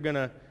you, you're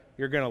gonna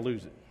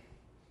lose it.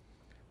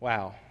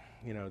 Wow,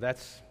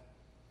 that's,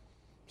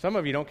 some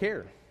of you don't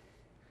care.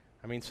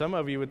 I mean, some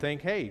of you would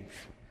think, hey,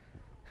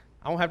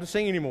 I won't have to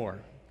sing anymore.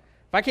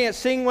 If I can't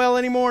sing well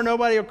anymore,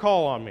 nobody will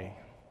call on me.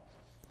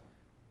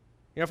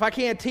 If I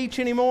can't teach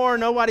anymore,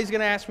 nobody's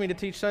going to ask me to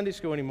teach Sunday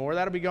school anymore.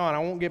 That'll be gone. I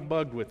won't get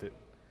bugged with it.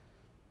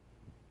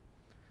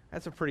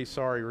 That's a pretty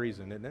sorry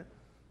reason, isn't it?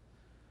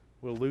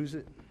 We'll lose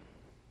it.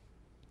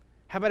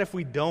 How about if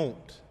we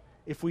don't?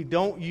 If we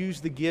don't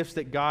use the gifts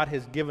that God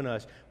has given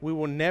us, we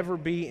will never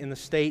be in the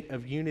state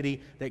of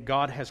unity that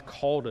God has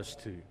called us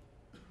to.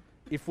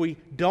 If we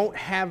don't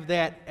have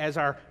that as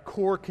our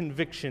core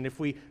conviction, if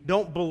we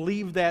don't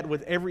believe that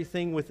with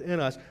everything within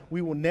us,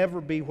 we will never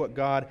be what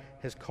God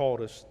has called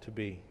us to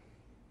be.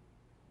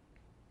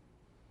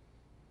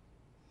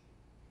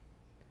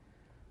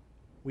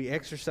 We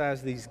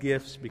exercise these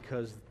gifts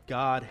because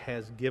God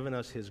has given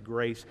us His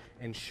grace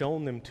and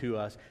shown them to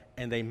us,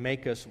 and they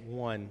make us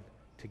one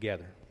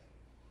together.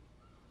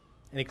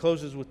 And he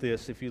closes with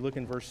this, if you look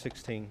in verse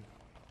 16.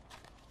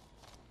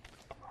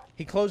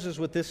 He closes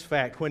with this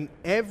fact: when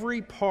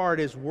every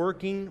part is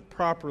working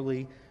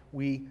properly,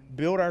 we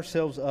build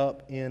ourselves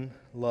up in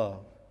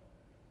love.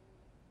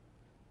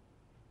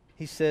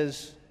 He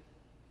says,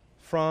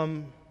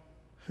 from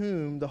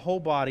whom the whole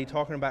body,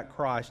 talking about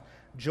Christ,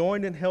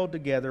 joined and held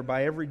together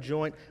by every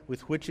joint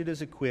with which it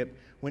is equipped,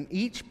 when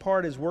each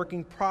part is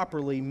working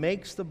properly,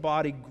 makes the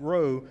body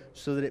grow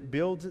so that it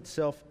builds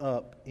itself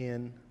up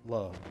in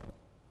love.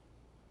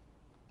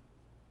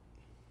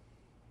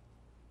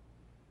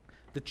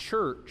 The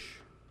church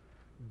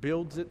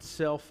builds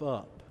itself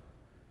up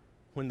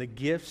when the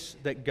gifts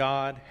that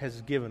God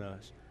has given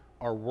us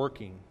are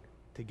working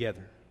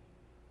together.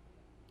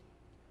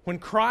 When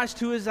Christ,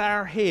 who is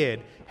our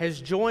head,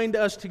 has joined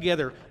us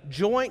together,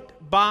 joint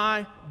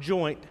by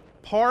joint,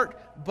 part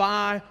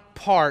by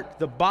part,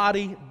 the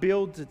body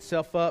builds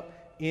itself up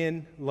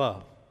in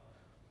love.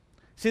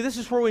 See, this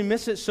is where we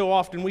miss it so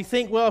often. We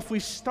think, well, if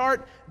we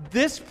start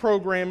this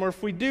program, or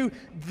if we do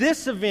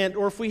this event,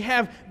 or if we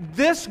have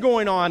this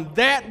going on,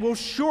 that will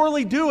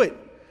surely do it.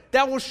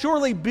 That will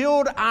surely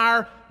build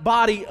our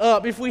body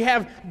up. If we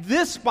have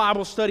this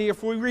Bible study,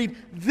 if we read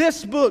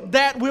this book,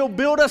 that will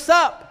build us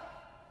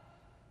up.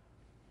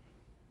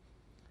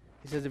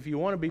 He says, if you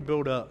want to be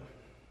built up,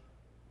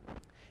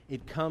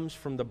 it comes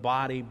from the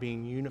body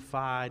being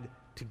unified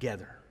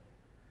together.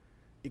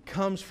 It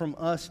comes from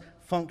us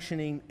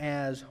functioning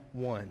as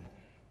one.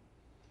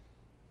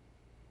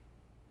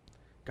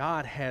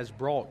 God has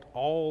brought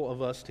all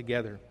of us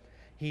together.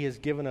 He has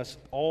given us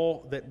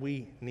all that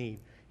we need.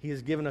 He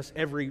has given us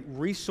every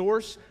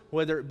resource,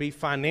 whether it be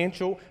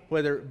financial,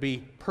 whether it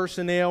be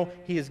personnel.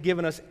 He has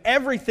given us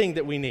everything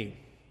that we need.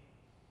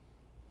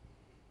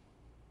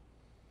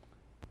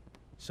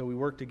 So we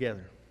work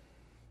together,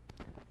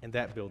 and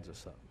that builds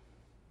us up.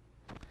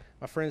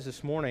 My friends,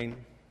 this morning,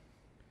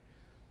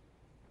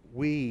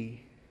 we've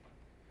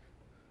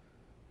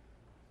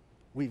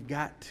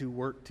got to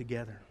work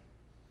together.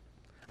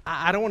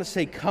 I don't want to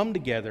say come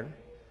together,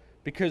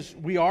 because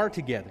we are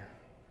together.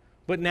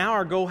 But now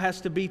our goal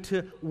has to be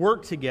to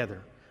work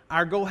together.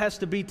 Our goal has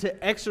to be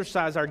to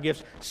exercise our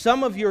gifts.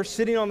 Some of you are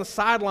sitting on the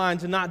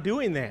sidelines and not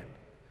doing that.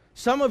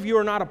 Some of you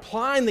are not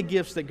applying the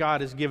gifts that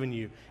God has given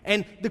you.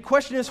 And the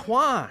question is,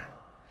 why?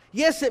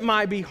 Yes, it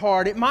might be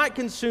hard. It might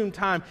consume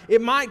time.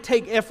 It might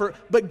take effort.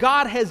 But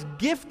God has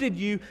gifted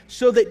you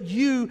so that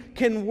you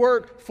can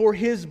work for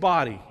His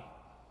body.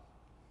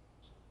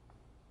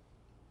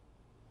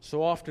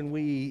 So often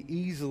we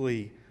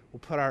easily will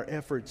put our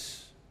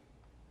efforts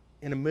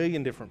in a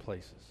million different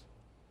places.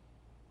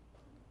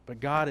 But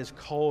God has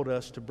called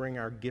us to bring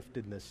our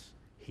giftedness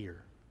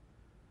here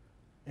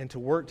and to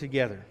work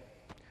together.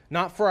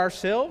 Not for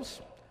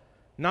ourselves,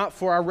 not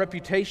for our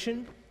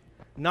reputation,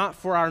 not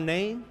for our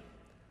name,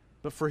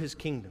 but for His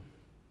kingdom.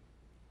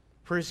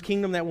 For His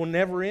kingdom that will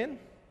never end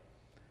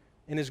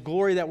and His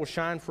glory that will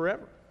shine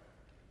forever.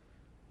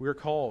 We are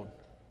called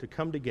to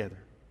come together,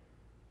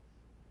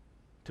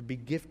 to be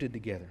gifted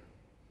together,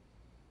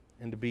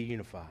 and to be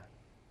unified.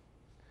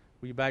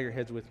 Will you bow your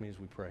heads with me as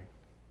we pray?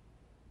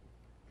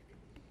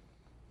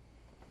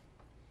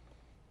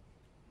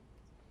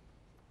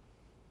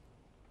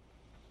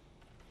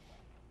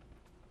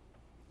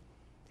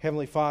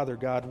 Heavenly Father,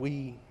 God,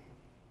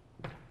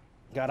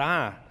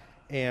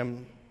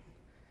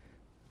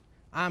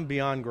 I'm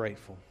beyond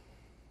grateful.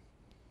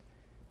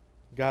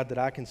 God, that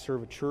I can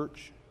serve a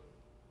church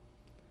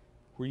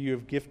where you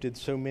have gifted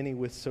so many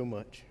with so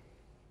much.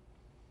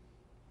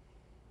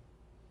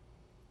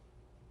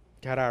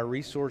 God, our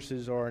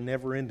resources are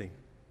never ending.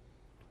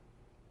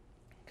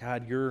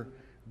 God, your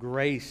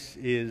grace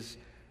is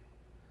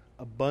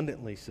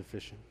abundantly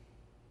sufficient.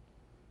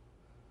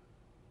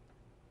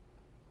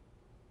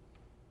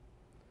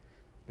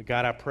 But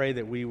God, I pray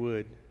that we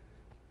would,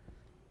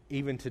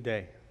 even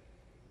today,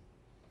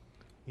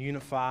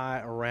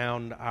 unify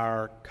around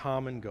our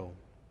common goal.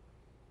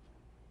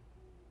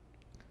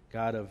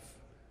 God, of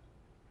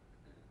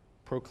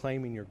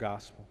proclaiming your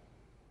gospel,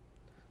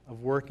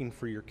 of working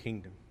for your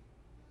kingdom.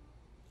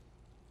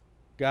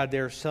 God,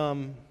 there are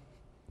some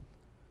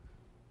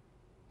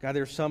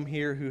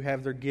here who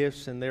have their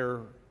gifts and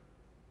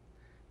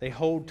they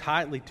hold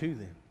tightly to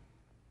them.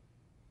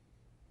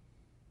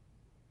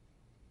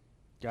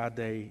 God,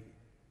 they're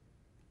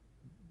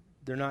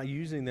not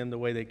using them the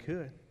way they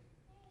could.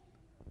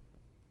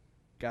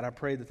 God, I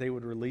pray that they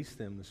would release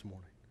them this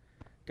morning.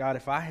 God,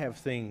 if I have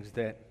things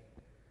that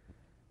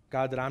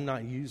I'm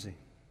not using,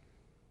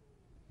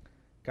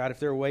 God, if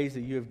there are ways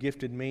that you have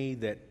gifted me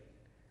that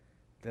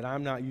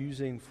I'm not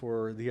using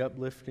for the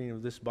uplifting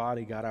of this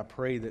body, God, I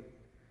pray that,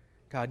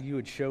 God, you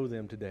would show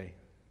them today.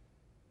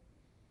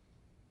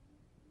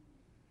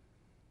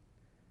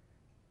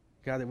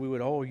 God, that we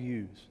would all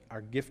use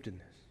our giftedness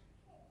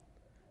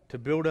to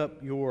build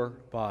up your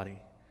body,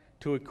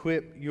 to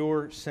equip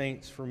your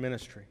saints for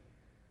ministry.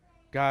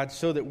 God,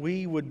 so that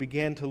we would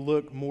begin to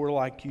look more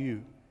like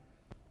you.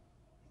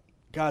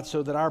 God,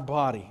 so that our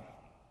body,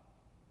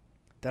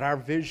 that our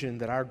vision,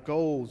 that our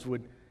goals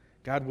would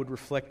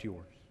reflect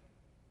yours.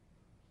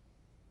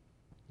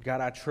 God,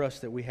 I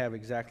trust that we have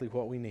exactly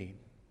what we need.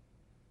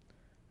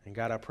 And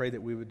God, I pray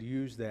that we would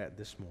use that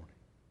this morning.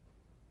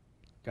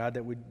 God,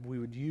 that we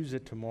would use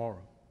it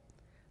tomorrow.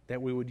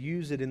 That we would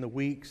use it in the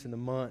weeks and the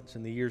months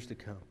and the years to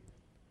come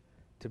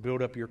to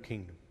build up your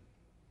kingdom.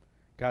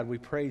 God, we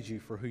praise you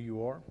for who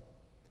you are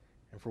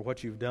and for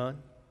what you've done.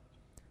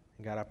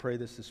 And God, I pray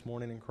this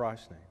morning in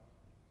Christ's name.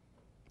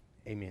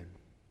 Amen.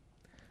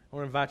 I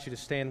want to invite you to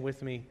stand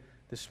with me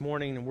this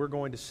morning, and we're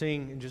going to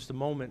sing in just a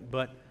moment,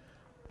 but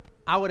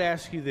I would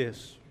ask you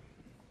this.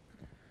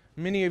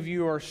 Many of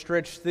you are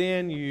stretched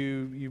thin.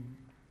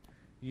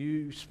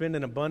 You spend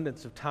an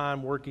abundance of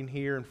time working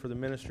here and for the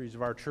ministries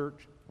of our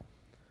church.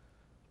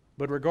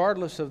 But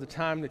regardless of the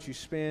time that you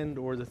spend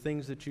or the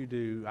things that you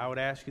do, I would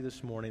ask you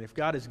this morning, if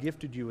God has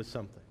gifted you with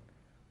something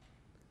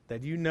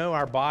that you know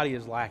our body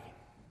is lacking,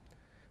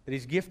 that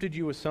He's gifted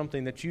you with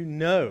something that you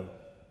know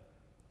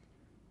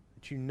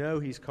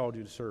He's called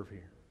you to serve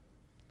here,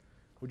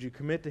 Would you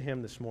commit to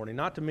Him this morning?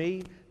 Not to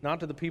me, not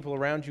to the people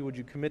around you. Would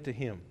you commit to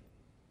Him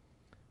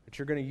that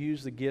you're going to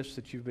use the gifts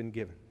that you've been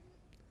given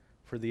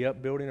for the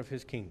upbuilding of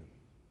His kingdom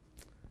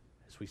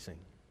as we sing?